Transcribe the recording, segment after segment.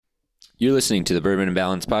You're listening to the Bourbon and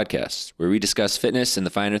Balance podcast, where we discuss fitness and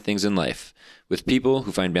the finer things in life with people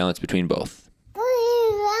who find balance between both.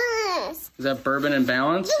 Is that Bourbon and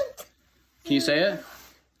Balance? Can you say it?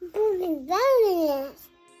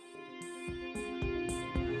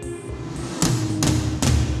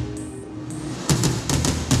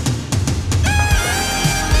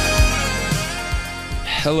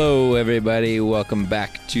 Hello, everybody. Welcome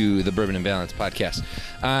back to the Bourbon and Balance podcast.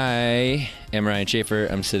 I am Ryan Schaefer.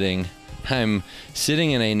 I'm sitting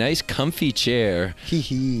in a nice, comfy chair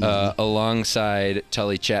alongside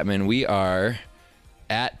Tully Chapman. We are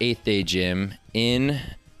at 8th Day Gym in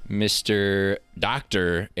Mr.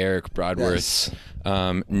 Dr. Eric Broadworth's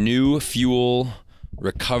new fuel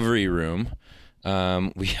recovery room.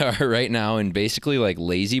 We are right now in basically like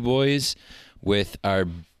Lazy Boys with our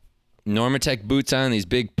Normatec boots on, these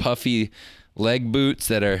big puffy leg boots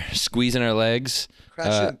that are squeezing our legs.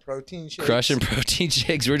 Crushing protein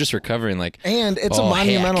shakes. We're just recovering and it's a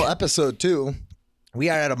monumental episode too. We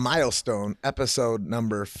are at a milestone, episode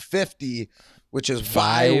number 50, which is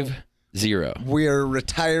 50. We're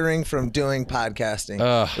retiring from doing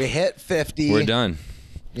podcasting. We hit 50. We're done.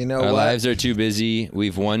 You know, our lives are too busy.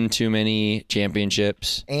 We've won too many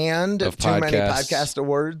championships and too many podcast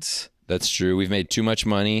awards. That's true. We've made too much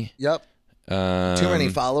money. Yep. Too many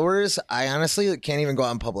followers. I honestly can't even go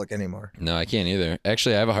out in public anymore. No, I can't either.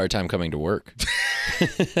 Actually, I have a hard time coming to work.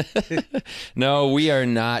 No, we are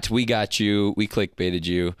not. We got you. We clickbaited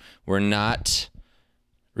you. We're not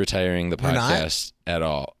retiring the podcast at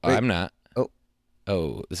all. Wait. I'm not.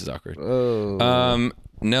 Oh, this is awkward. Oh.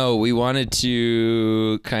 No, we wanted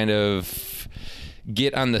to kind of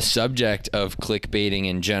get on the subject of clickbaiting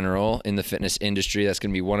in general in the fitness industry. That's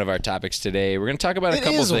going to be one of our topics today. We're going to talk about a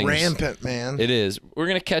couple things. It is rampant, man. It is. We're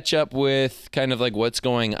going to catch up with kind of like what's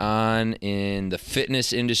going on in the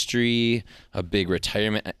fitness industry. A big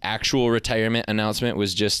actual retirement announcement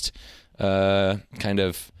was just kind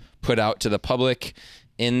of put out to the public.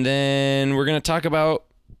 And then we're going to talk about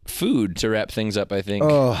food to wrap things up, I think.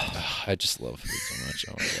 I just love food so much.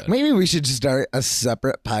 Oh my God. Maybe we should start a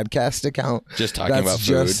separate podcast account. Just talking about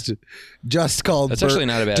food. Just called. That's actually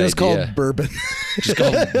not a bad idea. Just called bourbon. Just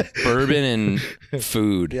called bourbon and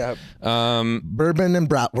food. Yeah. Bourbon and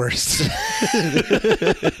bratwurst.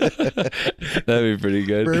 That'd be pretty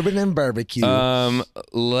good. Bourbon and barbecue.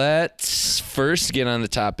 Let's first get on the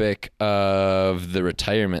topic of the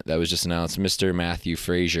retirement that was just announced. Mr. Matthew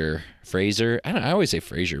Fraser. I always say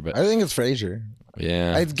Fraser, but I think it's Fraser.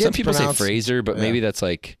 Yeah. Some people say Fraser, but maybe that's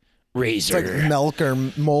like razor. It's like milk or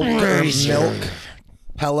milk.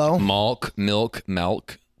 Hello? Milk.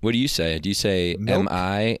 What do you say? Do you say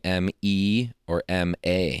M-I-M-E or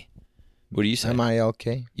M-A? What do you say?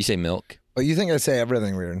 M-I-L-K. You say milk? Oh, you think I say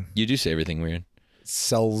everything weird? You do say everything weird.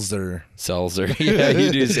 Seltzer. Yeah,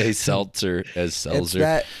 you do say seltzer as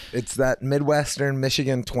seltzer. It's that Midwestern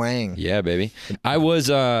Michigan twang. Yeah, baby. I was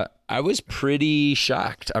pretty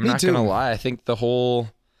shocked. I'm not going to lie. I think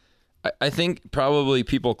I think probably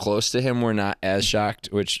people close to him were not as shocked,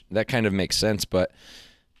 which that kind of makes sense. But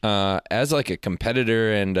as like a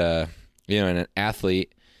competitor and and an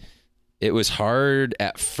athlete, it was hard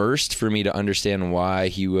at first for me to understand why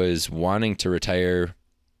he was wanting to retire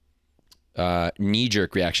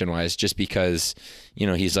knee-jerk reaction-wise, just because,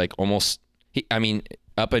 he's like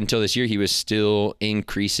up until this year, he was still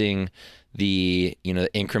increasing the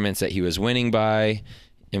increments that he was winning by.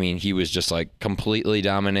 I mean, he was just like completely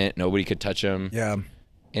dominant. Nobody could touch him. Yeah.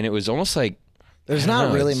 And it was almost like there's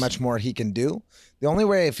not really much more he can do. The only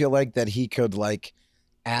way I feel like that he could like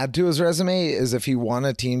add to his resume is if he won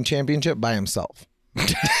a team championship by himself.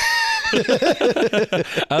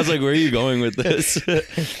 I was like, where are you going with this?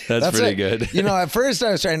 That's pretty good. At first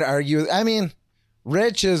I was trying to argue. I mean,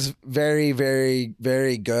 Rich is very, very,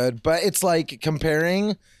 very good, but it's like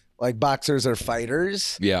comparing like boxers or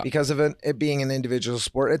fighters. Yeah. Because of it being an individual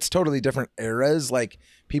sport, it's totally different eras. Like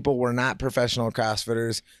people were not professional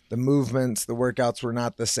CrossFitters. The movements, the workouts were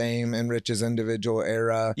not the same in Rich's individual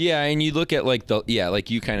era. Yeah, and you look at like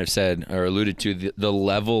like you kind of said or alluded to the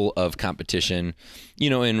level of competition,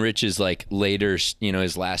 in Rich's like later,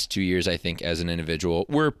 his last 2 years, I think as an individual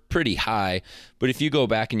were pretty high. But if you go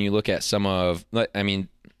back and you look at some of, the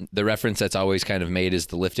reference that's always kind of made is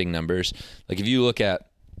the lifting numbers. Like if you look at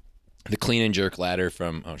the clean and jerk ladder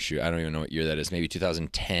from, I don't even know what year that is, maybe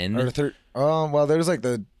 2010 well, there's like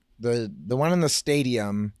the one in the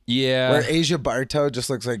stadium, where Asia Barto just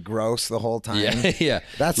looks like gross the whole time. Yeah.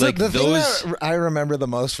 That's like the thing that I remember the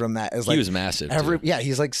most from that is like he was massive.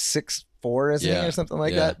 He's like 6'4", isn't he, or something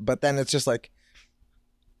like that. But then it's just like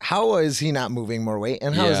how is he not moving more weight?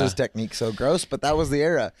 And how is his technique so gross? But that was the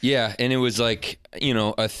era. Yeah, and it was like, you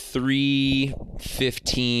know, a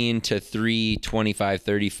 315 to 325,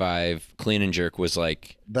 35 clean and jerk was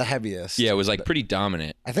like the heaviest. Yeah, it was like pretty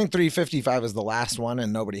dominant. I think 355 was the last one,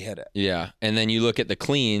 and nobody hit it. Yeah, and then you look at the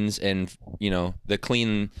cleans, and you know the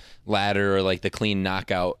clean ladder or like the clean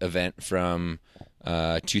knockout event from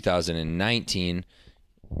 2019.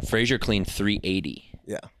 Frazier cleaned 380.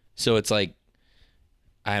 Yeah. So it's like,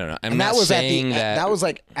 I don't know. I'm and not that was saying that was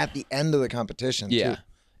like at the end of the competition. Yeah. Too.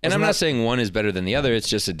 And I'm not saying one is better than the other. It's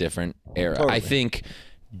just a different era. Totally. I think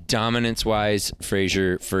dominance-wise,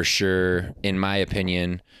 Frazier, for sure, in my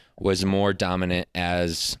opinion, was more dominant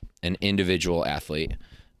as an individual athlete.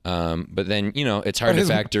 But then, you know, it's hard to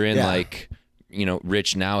factor in like, you know,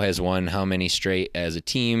 Rich now has won how many straight as a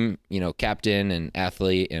team, you know, captain and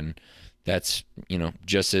athlete, and that's, you know,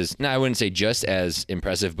 just as, no, I wouldn't say just as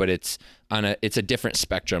impressive, but it's a different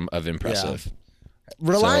spectrum of impressive. Yeah.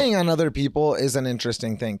 Relying on other people is an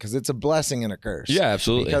interesting thing because it's a blessing and a curse. Yeah,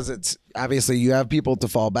 absolutely. Because it's obviously you have people to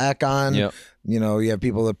fall back on. Yep. You know, you have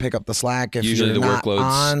people to pick up the slack if usually you're the not workload's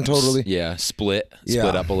on totally. Split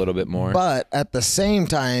up a little bit more. But at the same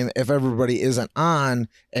time, if everybody isn't on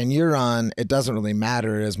and you're on, it doesn't really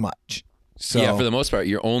matter as much. So yeah, for the most part,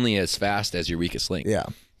 you're only as fast as your weakest link. Yeah.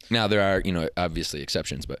 Now there are, you know, obviously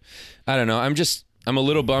exceptions, but I don't know. I'm a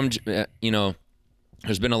little bummed, you know.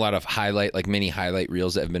 There's been a lot of mini highlight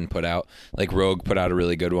reels that have been put out. Like Rogue put out a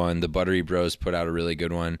really good one. The Buttery Bros put out a really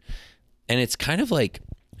good one. And it's kind of like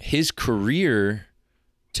his career,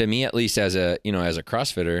 to me at least as a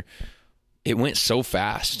CrossFitter, it went so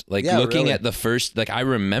fast. Like looking at the first, like I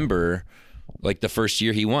remember like the first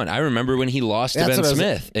year he won. I remember when he lost to Ben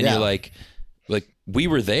Smith. And you're like we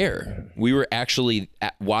were there. We were actually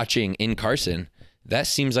watching in Carson. That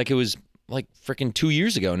seems like it was like freaking 2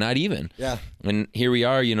 years ago, not even. Yeah. And here we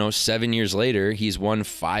are, you know, 7 years later, he's won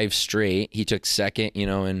 5 straight. He took second, you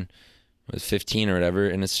know, in 15 or whatever.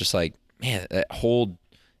 And it's just like, man, that whole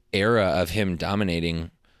era of him dominating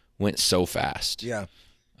went so fast. Yeah.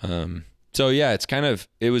 So yeah,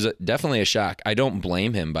 it was definitely a shock. I don't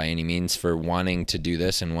blame him by any means for wanting to do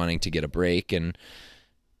this and wanting to get a break and,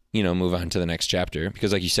 you know, move on to the next chapter.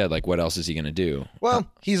 Because like you said, like what else is he going to do? Well,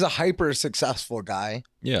 he's a hyper successful guy.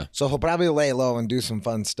 Yeah. So he'll probably lay low and do some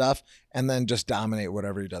fun stuff and then just dominate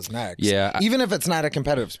whatever he does next. Yeah. Even if it's not a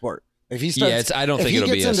competitive sport. If he starts, I don't think it'll be a sport.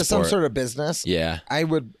 If he gets into some sort of business, I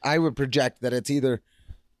would project that it's either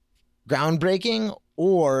groundbreaking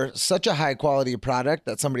or such a high quality product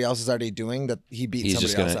that somebody else is already doing that he beats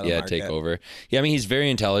somebody else out of the market. Take over. Yeah, I mean he's very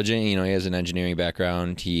intelligent. You know, he has an engineering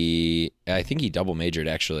background. I think he double majored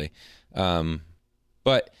actually,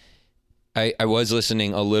 but I was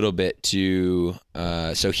listening a little bit to.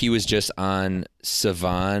 So he was just on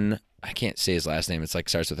Savan. I can't say his last name. It's like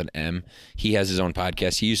starts with an M. He has his own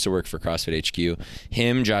podcast. He used to work for CrossFit HQ.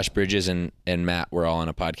 Him, Josh Bridges, and Matt were all on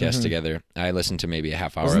a podcast together. I listened to maybe a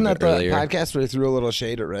half hour Wasn't of it that the earlier. podcast where he threw a little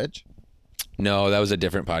shade at Rich? No, that was a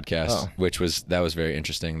different podcast, that was very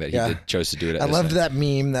interesting that he chose to do it. I loved that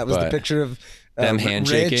meme. That was the picture of them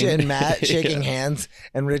handshaking. Rich and Matt shaking hands,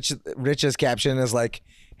 and Rich's caption is like,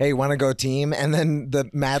 "Hey, want to go team?" And then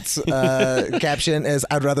Matt's caption is,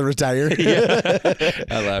 "I'd rather retire."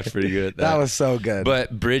 I laughed pretty good at that. That was so good.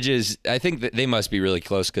 But Bridges, I think that they must be really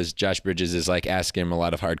close because Josh Bridges is like asking him a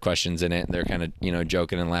lot of hard questions in it. And they're kind of, you know,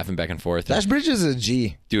 joking and laughing back and forth. Josh Bridges is a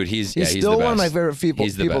G. Dude, he's still one of my favorite people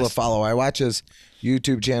to best. follow. I watch his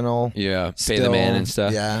YouTube channel. Yeah, Pay the Man and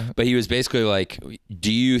stuff. Yeah. But he was basically like,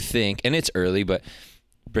 do you think, and it's early, but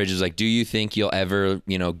Bridges like, do you think you'll ever,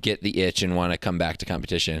 you know, get the itch and want to come back to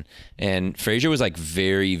competition? And Frazier was like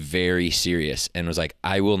very, very serious and was like,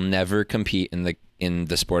 I will never compete in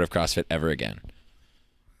the sport of CrossFit ever again.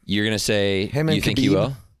 You're gonna say him and you Khabib. think you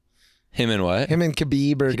will? Him and what? Him and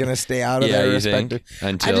Khabib are gonna stay out of their respective.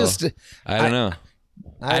 Until I don't know.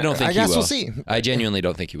 I don't think I guess he will. We'll see. I genuinely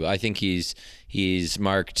don't think he will. I think he's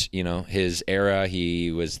marked, you know, his era.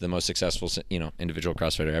 He was the most successful, you know, individual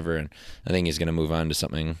CrossFitter ever, and I think he's going to move on to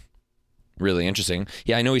something really interesting.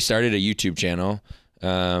 Yeah, I know he started a YouTube channel,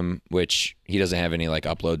 which he doesn't have any like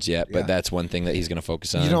uploads yet, but that's one thing that he's going to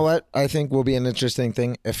focus on. You know what? I think will be an interesting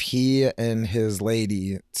thing if he and his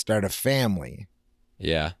lady start a family.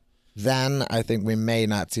 Yeah. Then I think we may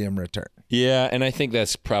not see him return. Yeah, and I think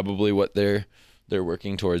that's probably what they're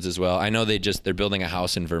working towards as well. I know they're building a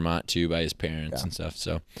house in Vermont too by his parents and stuff.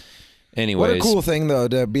 So anyways. What a cool thing though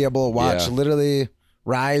to be able to watch literally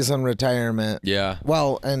rise on retirement. Yeah.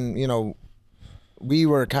 Well, and you know, we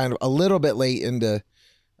were kind of a little bit late into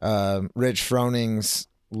Rich Froning's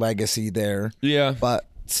legacy there. Yeah. But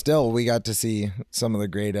still, we got to see some of the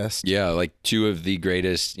greatest. Yeah, like two of the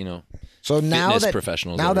greatest, you know, so now that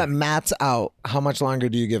professionals. Now that Matt's out, how much longer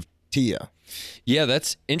do you give Tia? Yeah,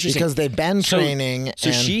 that's interesting. Because they've been training.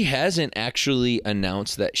 So she hasn't actually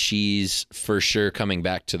announced that she's for sure coming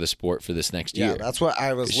back to the sport for this next year. Yeah, that's what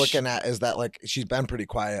I was looking at, is that like she's been pretty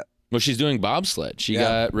quiet. Well, she's doing bobsled. She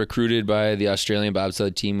got recruited by the Australian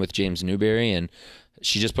bobsled team with James Newberry, and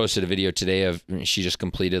she just posted a video today of she just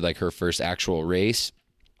completed like her first actual race.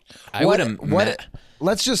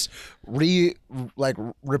 Let's just repeat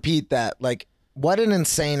that. Like, what an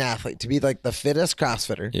insane athlete to be like the fittest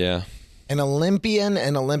CrossFitter. Yeah. An Olympian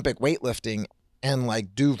in Olympic weightlifting and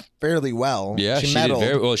like do fairly well. Yeah, she did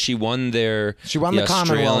very well. She won the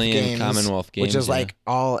Commonwealth Games, which is like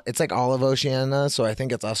it's like all of Oceania. So I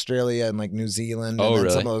think it's Australia and like New Zealand and then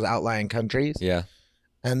some of those outlying countries. Yeah.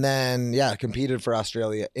 And then competed for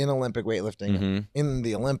Australia in Olympic weightlifting in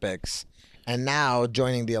the Olympics, and now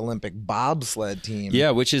joining the Olympic bobsled team.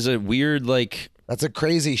 Yeah, which is a weird that's a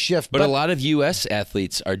crazy shift. But a lot of U.S.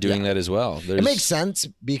 athletes are doing that as well. It makes sense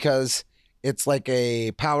because it's like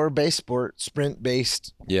a power-based sport,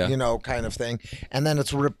 sprint-based, kind of thing. And then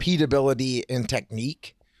it's repeatability in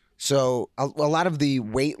technique. So a lot of the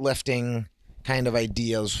weightlifting kind of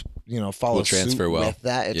ideas, follow suit with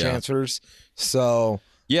that. It transfers. So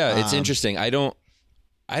yeah, it's interesting. I don't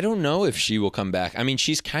know if she will come back. I mean,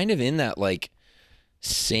 she's kind of in that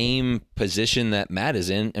same position that Matt is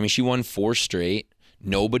in. I mean, she won 4 straight.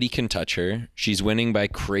 Nobody can touch her. She's winning by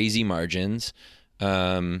crazy margins.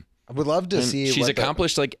 I would love to see. She's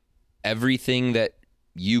accomplished everything that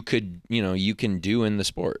you can do in the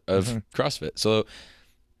sport of CrossFit. So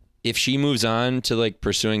if she moves on to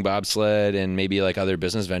pursuing bobsled and maybe other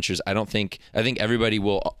business ventures, I think everybody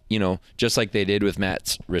will, just like they did with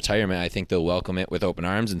Matt's retirement, I think they'll welcome it with open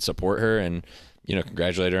arms and support her and,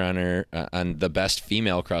 congratulate her on the best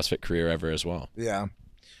female CrossFit career ever as well. Yeah.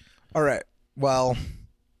 All right. Well,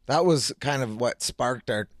 that was kind of what sparked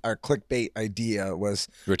our clickbait idea was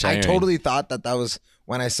retiring. I totally thought that was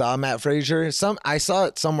when I saw Matt Frazier. I saw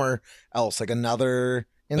it somewhere else, another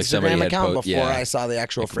Instagram account before I saw the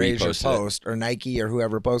actual Frazier post or Nike or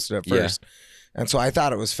whoever posted it first. And so I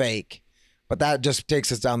thought it was fake, but that just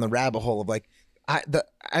takes us down the rabbit hole of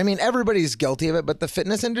I mean, everybody's guilty of it, but the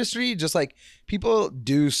fitness industry, just people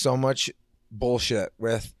do so much bullshit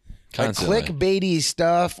with clickbaity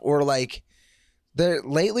stuff or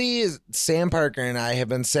lately Sam Parker and I have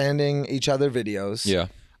been sending each other videos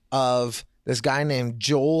of this guy named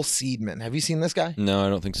Joel Seedman. Have you seen this guy? No, I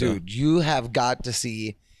don't think so. Dude, you have got to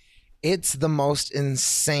see. It's the most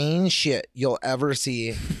insane shit you'll ever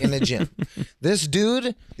see in a gym. This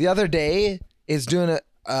dude the other day is doing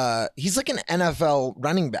he's like an NFL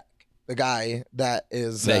running back. The guy that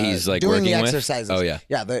is he's doing the exercises. Oh yeah.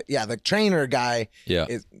 Yeah, the trainer guy Yeah.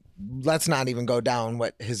 Let's not even go down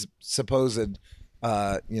what his supposed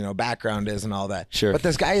background is and all that. Sure. But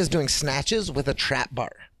this guy is doing snatches with a trap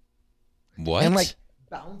bar. What? And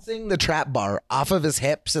bouncing the trap bar off of his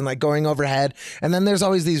hips and going overhead. And then there's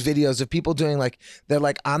always these videos of people doing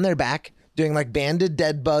they're on their back doing banded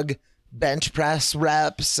dead bug bench press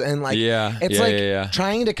reps and it's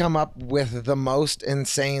trying to come up with the most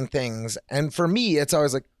insane things. And for me, it's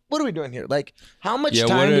always what are we doing here? How much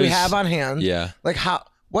time do we have on hand? Yeah.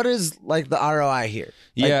 What is the ROI here?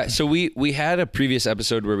 Yeah. So we had a previous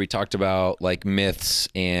episode where we talked about myths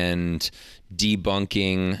and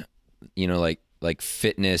debunking,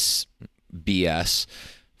 fitness BS,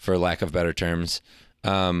 for lack of better terms.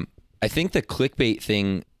 I think the clickbait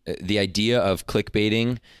thing, the idea of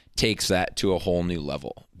clickbaiting takes that to a whole new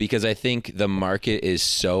level because I think the market is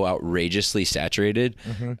so outrageously saturated,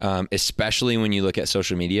 especially when you look at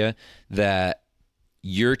social media, that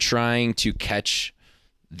you're trying to catch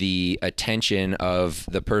the attention of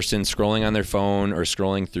the person scrolling on their phone or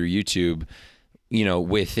scrolling through YouTube,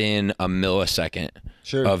 within a millisecond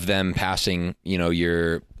of them passing,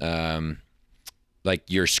 your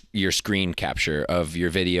your screen capture of your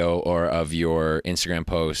video or of your Instagram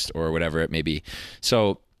post or whatever it may be.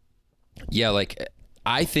 So yeah,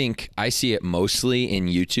 I think I see it mostly in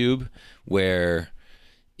YouTube where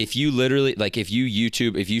if you literally if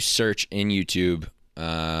you search in YouTube,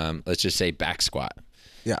 let's just say back squat.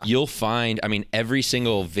 Yeah. You'll find, every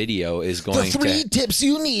single video is going to... The 3 tips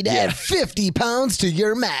you need to add 50 pounds to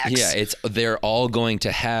your max. Yeah, they're all going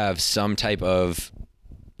to have some type of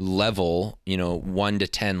level, 1 to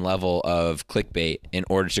 10 level of clickbait in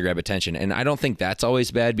order to grab attention. And I don't think that's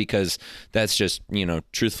always bad because that's just,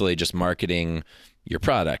 truthfully just marketing your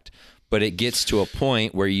product. But it gets to a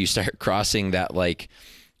point where you start crossing that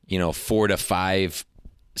 4 to 5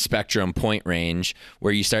 spectrum point range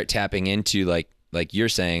where you start tapping into like you're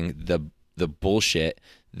saying, the bullshit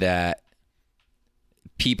that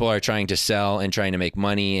people are trying to sell and trying to make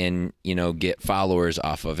money and, you know, get followers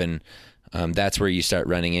off of. And that's where you start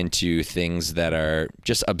running into things that are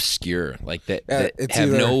just obscure, like that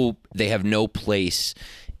they have no place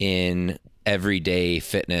in everyday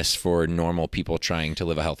fitness for normal people trying to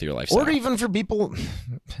live a healthier lifestyle. Or even for people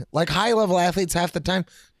like high level athletes half the time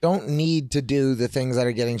don't need to do the things that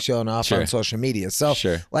are getting shown off on social media. So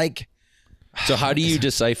like, so how do you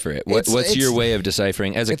decipher it? What's your way of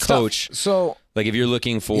deciphering as a coach? Tough. So like if you're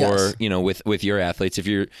looking for, you know, with your athletes, if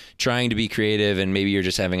you're trying to be creative and maybe you're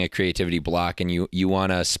just having a creativity block and you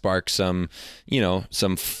want to spark some, you know,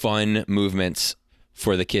 some fun movements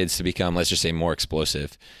for the kids to become, let's just say, more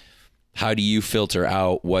explosive. How do you filter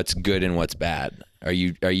out what's good and what's bad? Are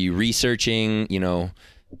you researching, you know,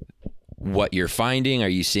 what you're finding? Are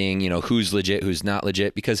you seeing, you know, who's legit, who's not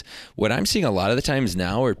legit? Because what I'm seeing a lot of the times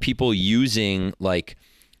now are people using like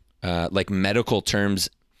medical terms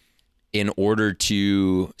in order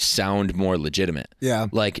to sound more legitimate. Yeah.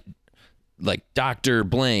 Like Dr.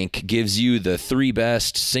 Blank gives you the 3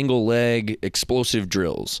 best single leg explosive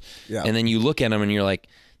drills. Yeah. And then you look at him and you're like,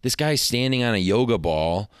 this guy's standing on a yoga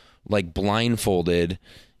ball, like blindfolded,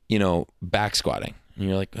 you know, back squatting. And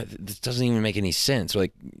you're like, this doesn't even make any sense.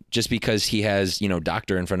 Like, just because he has, you know,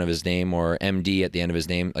 doctor in front of his name or MD at the end of his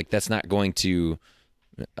name, like that's not going to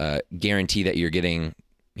guarantee that you're getting,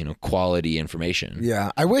 you know, quality information.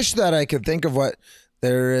 Yeah. I wish that I could think of what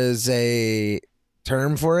there is a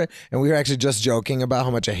term for it. And we were actually just joking about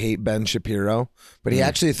how much I hate Ben Shapiro, but he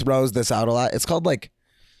actually throws this out a lot. It's called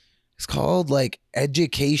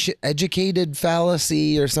educated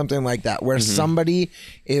fallacy or something like that, where somebody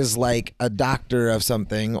is like a doctor of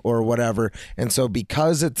something or whatever. And so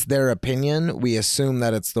because it's their opinion, we assume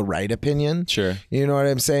that it's the right opinion. Sure. You know what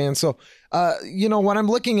I'm saying? So, you know, when I'm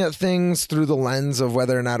looking at things through the lens of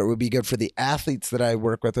whether or not it would be good for the athletes that I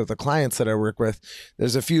work with or the clients that I work with,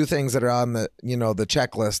 there's a few things that are on the, you know, the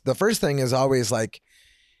checklist. The first thing is always like,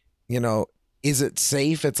 you know, is it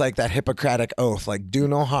safe? It's like that Hippocratic oath, like do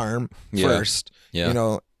no harm first. Yeah. You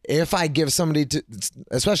know, if I give somebody to,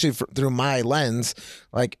 especially through my lens,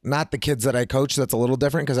 like not the kids that I coach, that's a little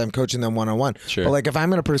different because I'm coaching them one-on-one. Sure. But like if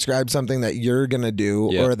I'm going to prescribe something that you're going to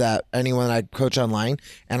do or that anyone I coach online,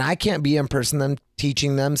 and I can't be in person them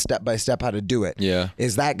teaching them step by step how to do it. Yeah.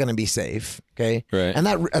 Is that going to be safe? Okay. Right. And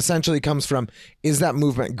that essentially comes from, is that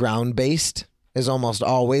movement ground-based? Is almost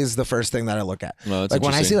always the first thing that I look at. Well, like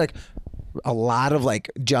when I see like a lot of like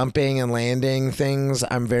jumping and landing things,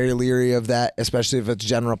 I'm very leery of that, especially if it's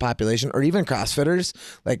general population or even CrossFitters.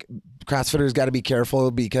 Like CrossFitters got to be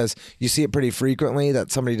careful because you see it pretty frequently that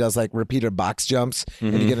somebody does like repeated box jumps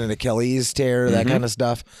and you get an Achilles tear, that kind of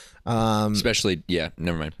stuff. Especially,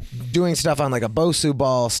 never mind. Doing stuff on like a Bosu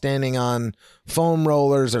ball, standing on foam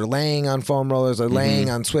rollers or laying on foam rollers or laying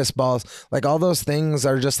on Swiss balls. Like all those things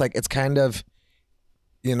are just like, it's kind of,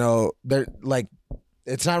 you know, they're like,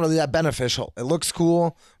 it's not really that beneficial. It looks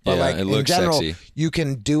cool, but like in general, sexy. You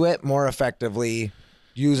can do it more effectively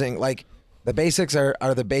using like the basics are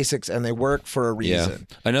the basics and they work for a reason.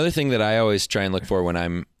 Yeah. Another thing that I always try and look for when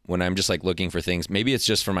I'm just like looking for things, maybe it's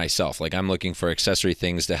just for myself. Like I'm looking for accessory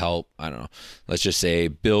things to help, I don't know, let's just say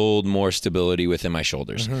build more stability within my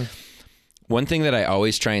shoulders. One thing that I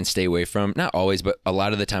always try and stay away from, not always, but a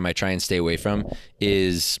lot of the time I try and stay away from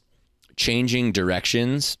is changing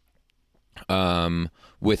directions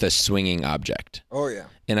with a swinging object. Oh yeah.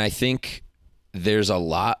 And I think there's a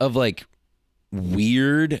lot of like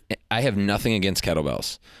weird, I have nothing against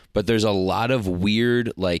kettlebells, but there's a lot of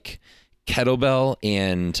weird like kettlebell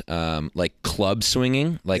and like club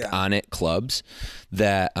swinging, like on it clubs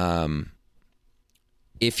that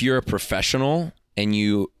if you're a professional and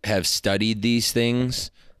you have studied these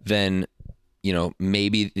things, then you know,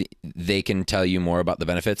 maybe they can tell you more about the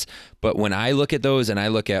benefits. But when I look at those and I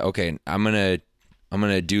look at, okay, I'm going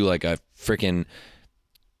to do like a freaking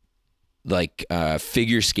like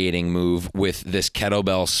figure skating move with this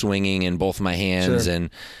kettlebell swinging in both my hands. Sure.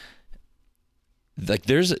 And like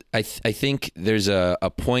I think there's a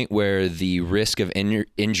point where the risk of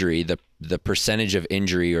injury, the percentage of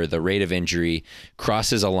injury or the rate of injury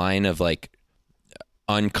crosses a line of like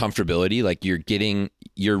uncomfortability. Like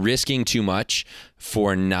you're risking too much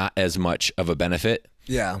for not as much of a benefit.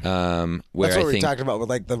 Yeah. Where that's what we talked about with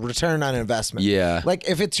like the return on investment. Yeah. Like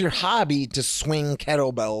if it's your hobby to swing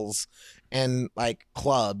kettlebells and like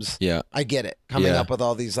clubs, I get it. Coming up with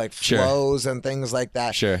all these like flows and things like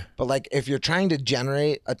that. Sure. But like if you're trying to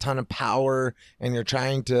generate a ton of power and you're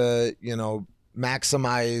trying to, you know,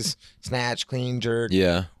 maximize snatch, clean, jerk,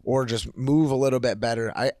 or just move a little bit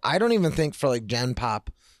better. I don't even think for like Gen Pop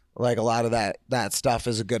like a lot of that stuff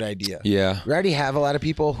is a good idea. Yeah. We already have a lot of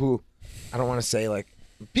people who, I don't want to say like,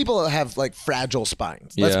 people that have like fragile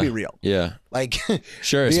spines. Let's be real. Yeah. Like,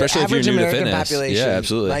 sure, especially if you're new American to fitness. Population, yeah,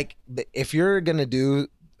 absolutely. Like, if you're going to do,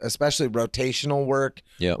 especially rotational work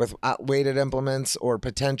with weighted implements or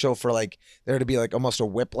potential for like there to be like almost a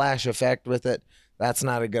whiplash effect with it, that's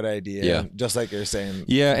not a good idea. Yeah. Just like you're saying.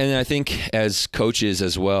 Yeah. And I think as coaches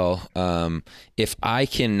as well, if I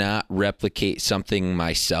cannot replicate something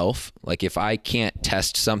myself, like if I can't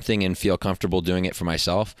test something and feel comfortable doing it for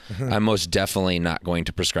myself, I'm most definitely not going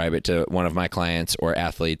to prescribe it to one of my clients or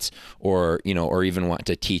athletes or, you know, or even want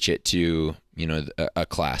to teach it to, you know, a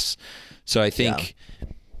class. So I think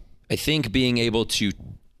being able to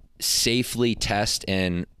safely test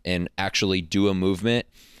and actually do a movement,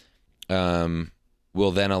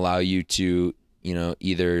 will then allow you to, you know,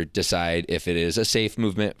 either decide if it is a safe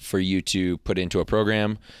movement for you to put into a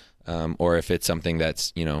program, or if it's something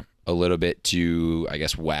that's, you know, a little bit too, I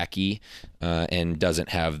guess, wacky, and doesn't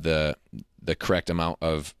have the correct amount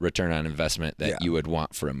of return on investment that you would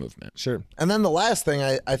want for a movement. Sure. And then the last thing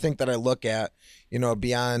I think that I look at, you know,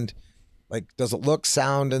 beyond like, does it look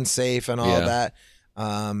sound and safe and all that?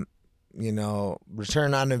 You know,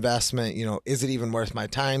 return on investment, you know, is it even worth my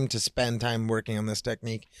time to spend time working on this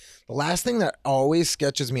technique? The last thing that always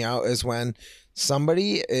sketches me out is when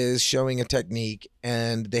somebody is showing a technique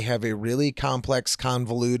and they have a really complex,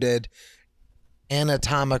 convoluted,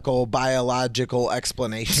 anatomical, biological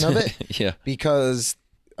explanation of it. Because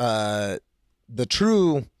the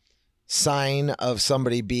true sign of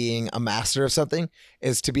somebody being a master of something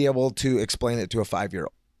is to be able to explain it to a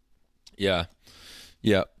 5-year-old. Yeah.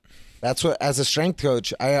 That's what, as a strength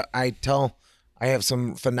coach, I have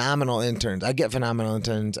some phenomenal interns. I get phenomenal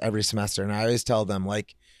interns every semester, and I always tell them,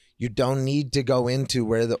 like, you don't need to go into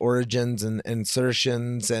where the origins and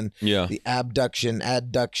insertions and the abduction,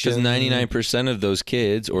 adduction. Because 99% of those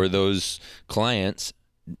kids or those clients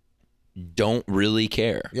don't really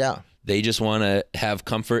care. Yeah. They just want to have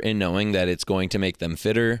comfort in knowing that it's going to make them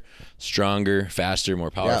fitter, stronger, faster, more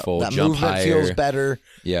powerful, that jump movement higher. Feels better.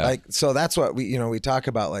 Yeah. Like, so that's what we talk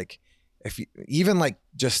about. Like, if you, even like,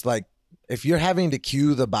 just like, if you're having to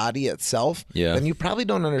cue the body itself, then you probably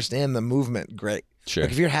don't understand the movement great. Sure.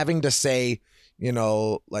 Like if you're having to say, you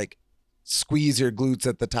know, like squeeze your glutes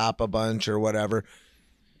at the top a bunch or whatever,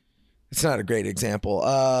 it's not a great example.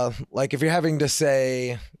 Like if you're having to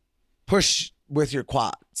say push with your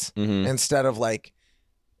quads instead of like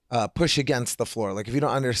push against the floor. Like if you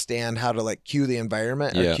don't understand how to like cue the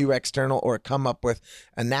environment or cue external or come up with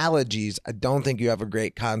analogies, I don't think you have a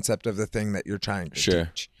great concept of the thing that you're trying to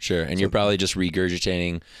teach. Sure. And you're probably just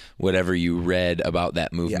regurgitating whatever you read about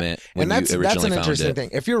that movement when you originally that's an found interesting it. thing.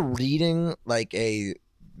 If you're reading like a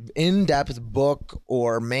in-depth book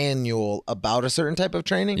or manual about a certain type of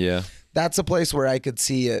training, that's a place where I could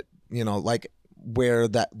see it, you know, like where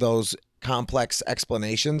those complex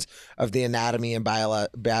explanations of the anatomy and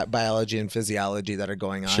biology and physiology that are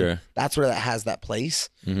going on. Sure. That's where that has that place.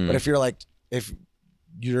 But if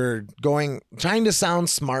you're trying to sound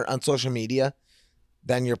smart on social media,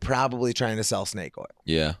 then you're probably trying to sell snake oil.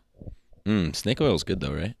 Yeah. Snake oil is good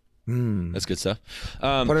though, right? That's good stuff.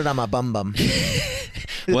 Put it on my bum.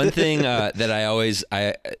 One thing that I always,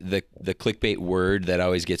 the clickbait word that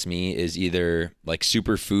always gets me is either like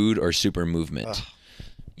superfood or super movement. Ugh.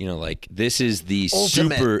 You know, like this is the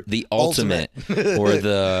ultimate, or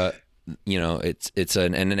the, you know, it's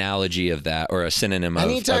an analogy of that or a synonym of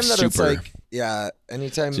anytime that super. It's like,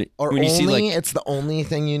 anytime so or when you only see like, it's the only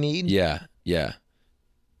thing you need. Yeah.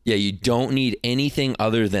 You don't need anything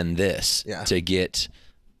other than this to get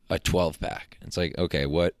a 12-pack. It's like, okay,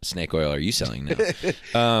 what snake oil are you selling now?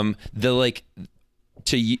 You know,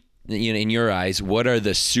 in your eyes, what are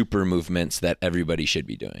the super movements that everybody should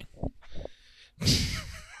be doing?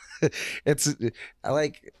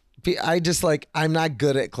 I'm not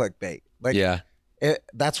good at clickbait.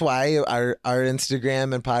 That's why our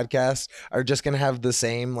Instagram and podcast are just going to have the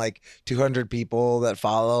same like 200 people that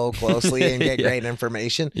follow closely and get great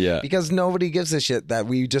information. Yeah. Because nobody gives a shit that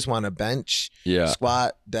we just want to bench,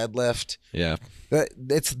 squat, deadlift. Yeah.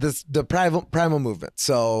 It's the primal movement.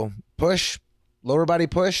 So push, lower body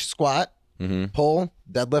push, squat, pull,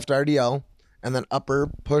 deadlift, RDL, and then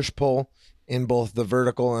upper push, pull in both the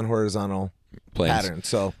vertical and horizontal pattern.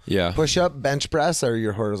 So push up, bench press are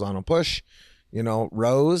your horizontal push. You know,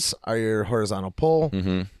 rows are your horizontal pull.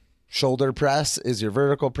 Shoulder press is your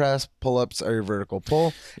vertical press. Pull-ups are your vertical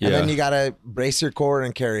pull. And then you got to brace your core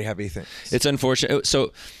and carry heavy things. It's unfortunate.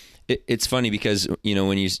 So it's funny because, you know,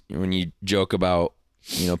 when you joke about,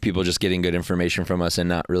 you know, people just getting good information from us and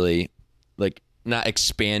not really like not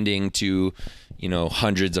expanding to, you know,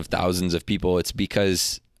 hundreds of thousands of people. It's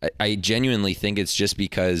because I genuinely think it's just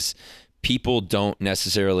because people don't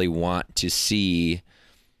necessarily want to see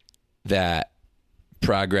that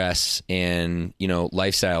progress and, you know,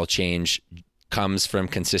 lifestyle change comes from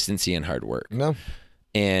consistency and hard work. No.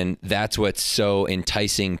 And that's what's so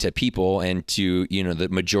enticing to people and to, you know, the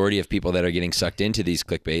majority of people that are getting sucked into these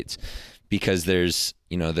clickbaits, because there's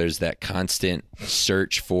that constant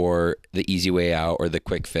search for the easy way out or the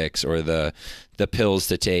quick fix or the pills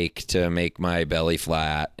to take to make my belly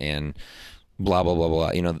flat and blah, blah, blah,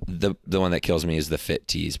 blah. You know, the one that kills me is the fit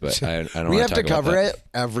tease, but I don't we want have to cover it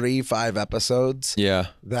every 5 episodes. Yeah.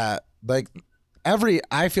 That like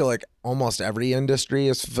I feel like almost every industry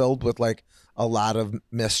is filled with like a lot of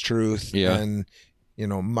mistruth and, you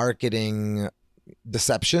know, marketing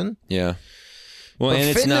deception. Yeah. Well, but and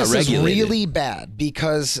it's not regulated. Fitness is really bad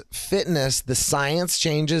because fitness, the science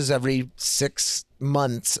changes every 6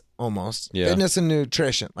 months almost. Yeah. Fitness and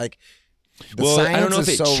nutrition, like. Well, I don't know if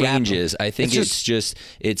it changes. I think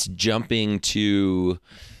it's jumping to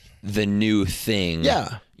the new thing.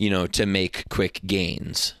 Yeah. You know, to make quick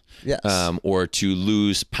gains. Yes. Or to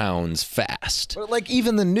lose pounds fast. But like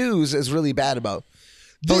even the news is really bad about.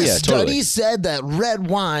 This study said that red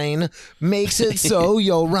wine makes it so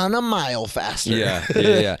you'll run a mile faster.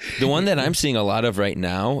 Yeah. The one that I'm seeing a lot of right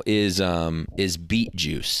now is beet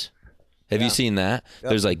juice. Have you seen that? Yep.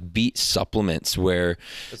 There's like beet supplements where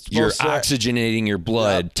you're oxygenating your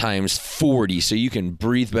blood times 40 so you can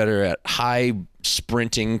breathe better at high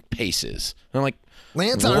sprinting paces. And I'm like,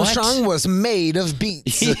 Lance Armstrong was made of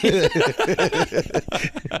beets.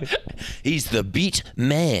 He's the beet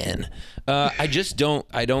man. I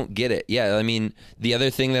don't get it. Yeah, I mean, the other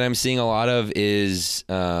thing that I'm seeing a lot of is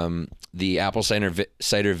the apple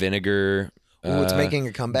cider vinegar. It's making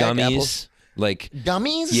a comeback. Gummies. Apples. Like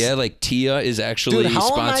gummies? Yeah, like Tia is actually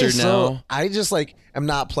sponsored now. I just like am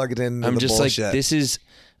not plugged in. I'm just bullshit. like, this is,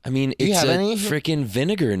 I mean, it's a freaking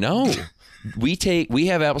vinegar. No. We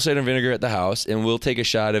have apple cider vinegar at the house, and we'll take a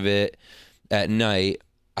shot of it at night.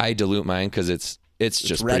 I dilute mine because it's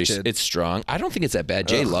just pretty. It's strong. I don't think it's that bad.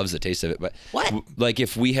 Jay loves the taste of it, but like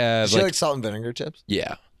if we have like salt and vinegar chips,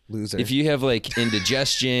 loser. If you have like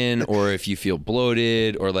indigestion, or if you feel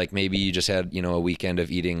bloated, or like maybe you just had a weekend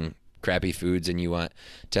of eating crappy foods and you want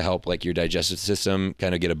to help like your digestive system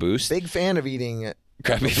kind of get a boost. Big fan of eating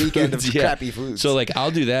crappy weekend of crappy foods. So like I'll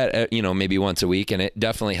do that, maybe once a week, and it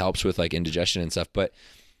definitely helps with like indigestion and stuff. But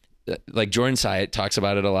like Jordan Syatt talks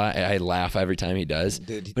about it a lot. I laugh every time he does.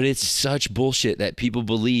 Dude. But it's such bullshit that people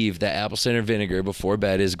believe that apple cider vinegar before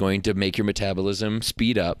bed is going to make your metabolism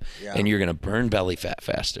speed up and you're going to burn belly fat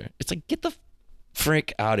faster. It's like, get the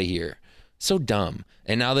frick out of here. So dumb.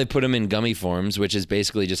 And now they put them in gummy forms, which is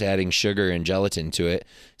basically just adding sugar and gelatin to it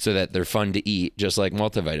so that they're fun to eat, just like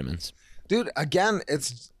multivitamins. Dude, again,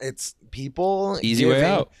 it's people easy way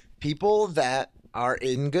out. People that are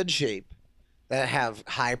in good shape, that have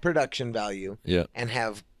high production value, and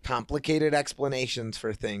have complicated explanations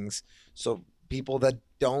for things. So people that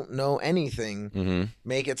don't know anything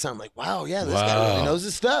make it sound like, wow, this guy really knows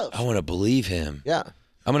his stuff. I want to believe him. Yeah.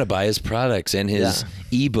 I'm going to buy his products and his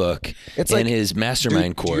ebook and his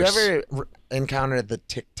mastermind course. Do you ever encounter the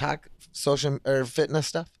TikTok social or fitness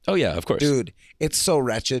stuff? Oh, yeah, of course. Dude, it's so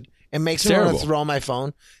wretched. It makes me want to throw my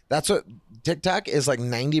phone. That's what TikTok is, like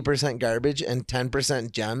 90% garbage and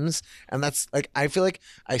 10% gems. And that's like, I feel like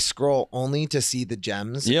I scroll only to see the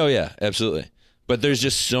gems. Yeah, yeah, absolutely. But there's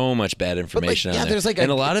just so much bad information on there. There's like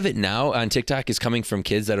and a lot of it now on TikTok is coming from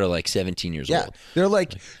kids that are like 17 years old. They're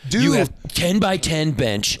like, dude, you have 10 by 10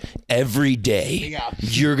 bench every day. Yeah.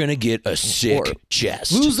 You're going to get a sick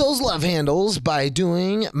chest. Lose those love handles by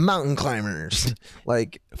doing mountain climbers.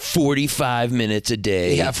 Like 45 minutes a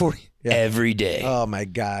day. Yeah, 40. Yeah. Every day. Oh my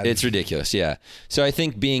God. It's ridiculous. Yeah. So I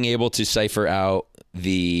think being able to cipher out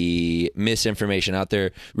the misinformation out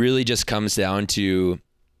there really just comes down to,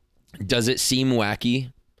 does it seem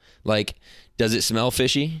wacky? Like, does it smell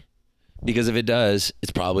fishy? Because if it does,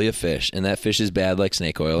 it's probably a fish, and that fish is bad like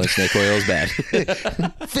snake oil, and snake oil is bad.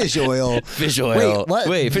 Fish oil. Fish oil. Wait, what?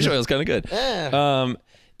 Wait, fish oil is kind of good.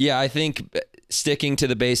 Yeah, I think sticking to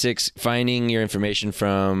the basics, finding your information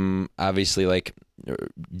from obviously like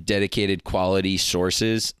dedicated quality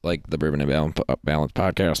sources, like the Bourbon and Balance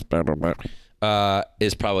podcast, blah, blah, blah,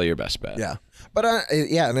 is probably your best bet. Yeah. But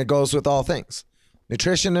and it goes with all things.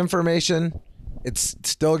 Nutrition information, it's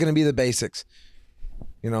still going to be the basics.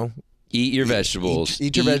 Eat your vegetables.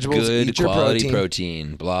 Eat your vegetables. Good eat your quality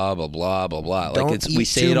protein. Blah blah blah blah blah. Don't we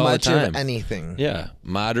say it all the time. Of anything. Yeah,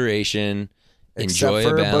 moderation. Except enjoy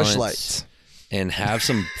for a balance. Busch Lights. and have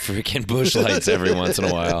some freaking Busch Lights every once in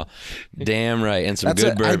a while. Damn right. And some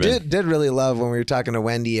good bourbon. I did really love when we were talking to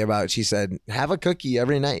Wendy about, she said, have a cookie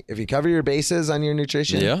every night. If you cover your bases on your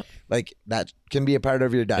nutrition, like that can be a part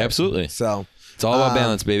of your diet. Absolutely. So it's all about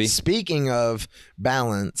balance, baby. Speaking of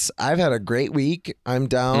balance, I've had a great week. I'm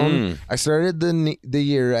down. I started the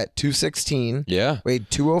year at 216. Yeah. Weighed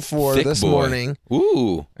 204 Thick this boy. morning.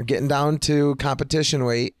 Ooh. I'm getting down to competition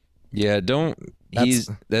weight. Yeah,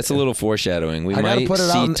 that's a little foreshadowing. I gotta put it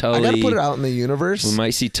out in the universe. We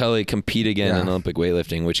might see Tully compete again in Olympic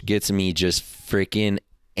weightlifting, which gets me just freaking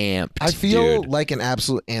amped. I feel like an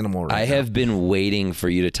absolute animal right now. I have been waiting for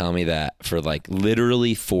you to tell me that for like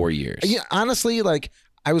literally 4 years. Yeah, honestly, like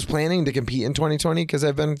I was planning to compete in 2020 because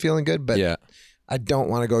I've been feeling good, but I don't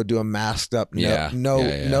want to go do a masked up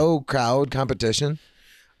no crowd competition.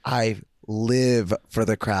 I live for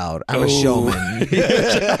the crowd. I'm a showman.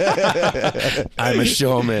 I'm a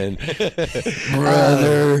showman.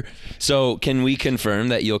 Brother. So can we confirm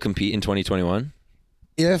that you'll compete in 2021?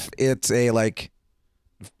 If it's a like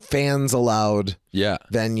fans allowed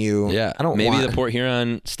venue. Yeah. Maybe the Port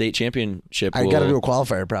Huron State Championship. I got to do a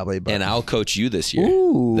qualifier probably. But. And I'll coach you this year.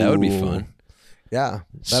 Ooh. That would be fun. Yeah.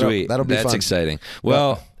 Sweet. That'll be fun. That's exciting.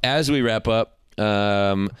 Well, as we wrap up,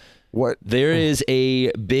 there is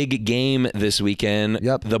a big game this weekend.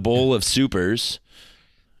 Yep. The Bowl of Supers.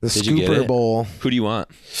 The Super Bowl. Who do you want?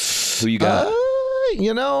 Who you got?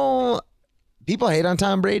 People hate on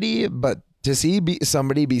Tom Brady, but to see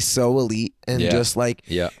somebody be so elite and just like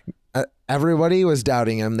everybody was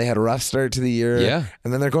doubting him. They had a rough start to the year. Yeah.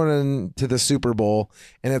 And then they're going into the Super Bowl,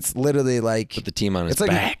 and it's literally like put the team on his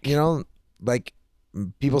back. Like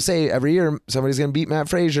people say every year somebody's going to beat Matt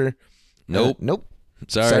Frazier. Nope. Nope.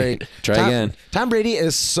 Sorry. Try again. Tom Brady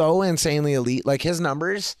is so insanely elite. Like his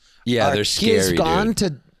numbers. Yeah, they're scary. He's gone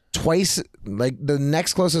to twice. Like the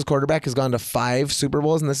next closest quarterback has gone to 5 Super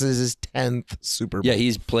Bowls, and this is his 10th Super Bowl. Yeah,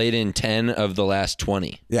 he's played in 10 of the last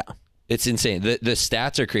 20. Yeah. It's insane. The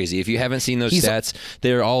stats are crazy. If you haven't seen those stats,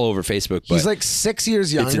 they're all over Facebook. He's like 6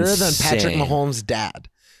 years younger than Patrick Mahomes' dad.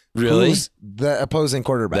 Really? Who's the opposing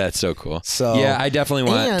quarterback. That's so cool. So yeah, I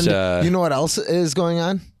definitely want. And you know what else is going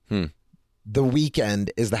on? The Weeknd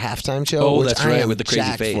is the halftime show. Oh, that's right, with the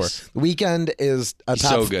crazy face. The Weeknd is a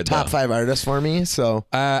top 5 artist for me. So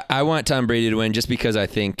I want Tom Brady to win just because I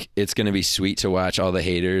think it's going to be sweet to watch all the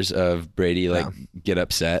haters of Brady get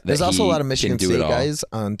upset. There's also a lot of Michigan State guys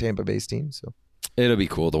on Tampa Bay's team. So it'll be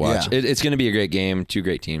cool to watch. Yeah. It's going to be a great game. 2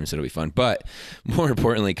 great teams. It'll be fun. But more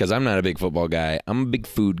importantly, because I'm not a big football guy, I'm a big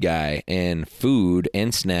food guy, and food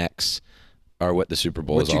and snacks are what the Super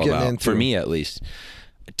Bowl is all about. For me, at least.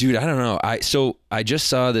 Dude, I don't know. I just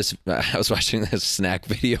saw this. I was watching this snack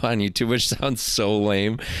video on YouTube, which sounds so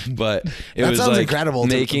lame, but it was like incredible.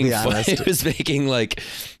 Making to be honest. It was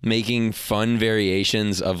making fun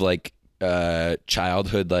variations of like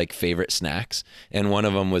childhood like favorite snacks, and one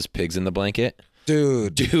of them was pigs in the blanket.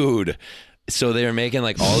 Dude. So they were making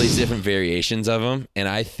like all these different variations of them, and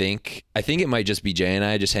I think it might just be Jay and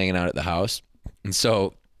I just hanging out at the house, and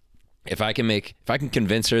so. If I can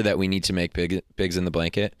convince her that we need to make pigs in the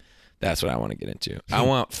blanket, that's what I want to get into. I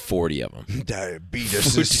want 40 of them.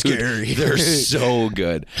 Diabetes is scary. They're so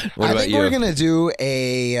good. What about you? We're gonna do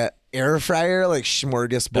a air fryer like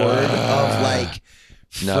smorgasbord of like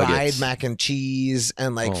fried mac and cheese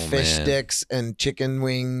and like fish sticks and chicken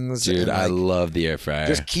wings. Dude, and I love the air fryer.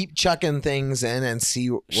 Just keep chucking things in and see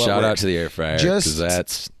what Shout out to the air fryer because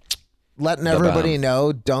that's letting everybody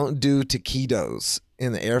know. Don't do taquitos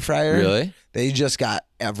in the air fryer. Really? They just got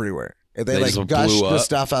everywhere. They like gushed the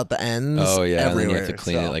stuff out the ends. Oh yeah, everywhere. And then you have to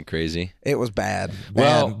clean it like crazy. It was bad.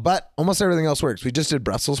 But almost everything else works. We just did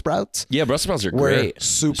Brussels sprouts. Yeah, Brussels sprouts are great.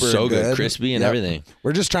 So good, crispy and everything.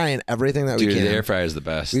 We're just trying everything that we can. Dude, the air fryer is the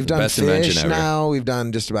best. We've done best fish invention ever. Now. We've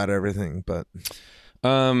done just about everything. But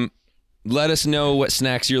let us know what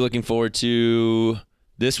snacks you're looking forward to.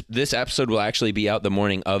 This episode will actually be out the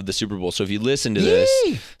morning of the Super Bowl. So if you listen to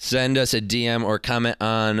this, send us a DM or comment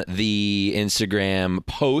on the Instagram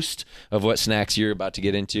post of what snacks you're about to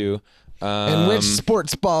get into. And which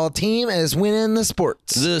sports ball team is winning the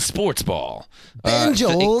sports? The sports ball.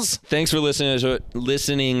 Angels. Thanks for listening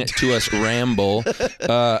to us ramble.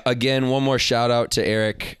 Again, one more shout out to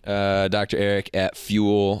Eric, Dr. Eric at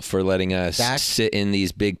Fuel for letting us sit in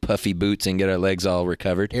these big puffy boots and get our legs all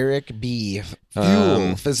recovered. Eric B.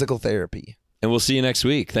 Fuel Physical Therapy. And we'll see you next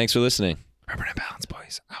week. Thanks for listening. Bourbon and Balance,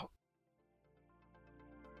 boys. Out.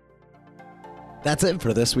 That's it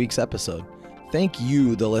for this week's episode. Thank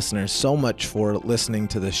you, the listeners, so much for listening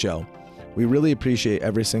to the show. We really appreciate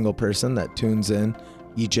every single person that tunes in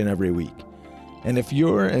each and every week. And if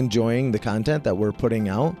you're enjoying the content that we're putting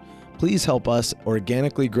out, Please help us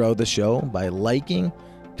organically grow the show by liking,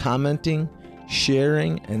 commenting,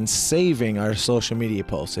 sharing, and saving our social media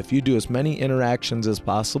posts. If you do as many interactions as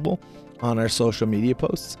possible on our social media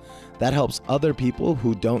posts, that helps other people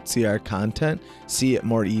who don't see our content see it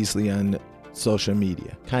more easily on social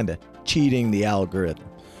media, kind of cheating the algorithm.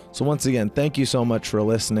 So once again, thank you so much for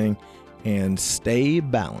listening, and stay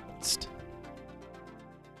balanced.